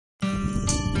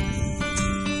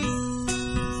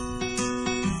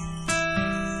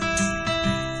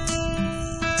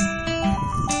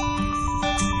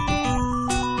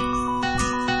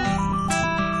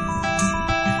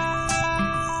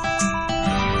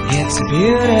It's a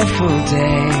beautiful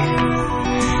day,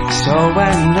 so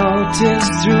I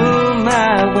noticed through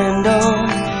my window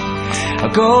a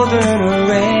golden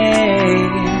array,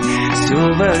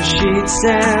 silver sheets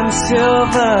and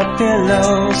silver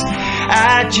pillows.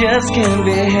 I just can't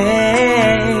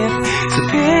behave, so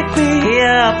pick me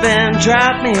up and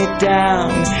drop me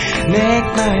down, make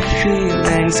my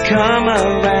feelings come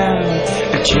around.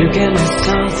 But you give me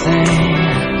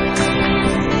something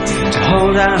to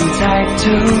hold on tight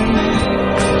to.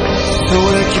 So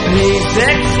would you please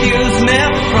excuse me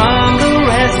from the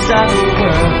rest of the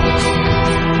world?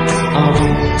 Oh,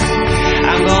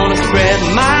 I'm gonna spread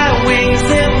my wings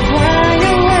and fly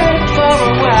away for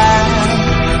a while.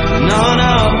 No,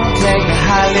 no, take a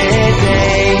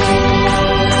holiday.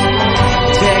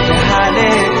 Take a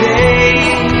holiday.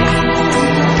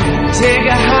 Take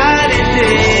a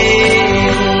holiday.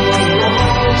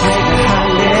 Take a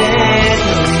holiday.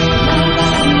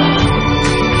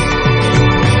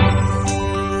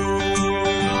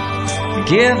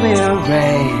 Give me a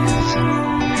raise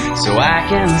so I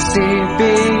can see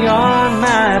beyond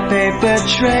my paper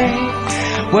tray,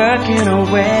 working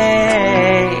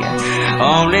away.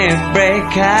 Only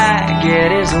break I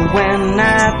get is when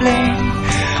I blink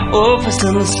over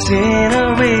some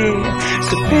scenery.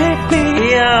 So pick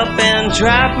me up and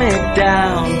drop me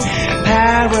down,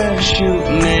 parachute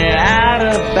me out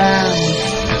of bounds.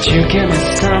 But you give me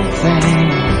something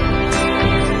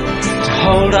to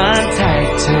hold on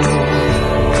tight to.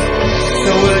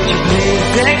 So would you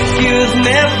please excuse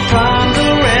me from the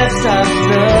rest of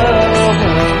the world?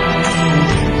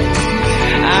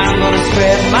 I'm gonna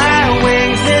spread my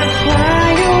wings and fly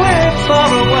away for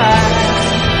a while.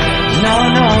 No,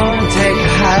 no, take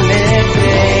a holiday.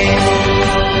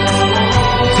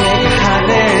 Take a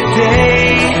holiday.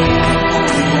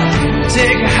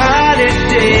 Take a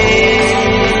holiday.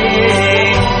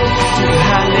 Take a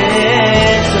holiday.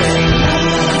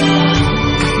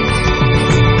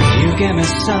 You give me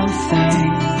something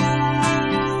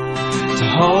to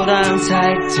hold on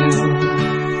tight to.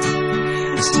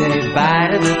 Say bye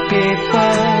to the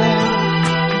people,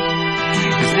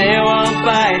 'cause they won't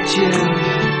bite you.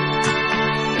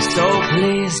 So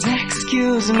please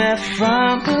excuse me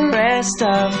from the rest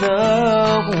of the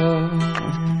world.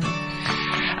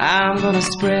 I'm gonna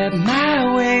spread my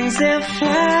wings and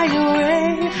fly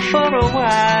away for a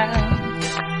while.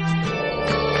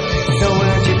 So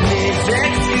would you please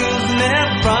excuse me?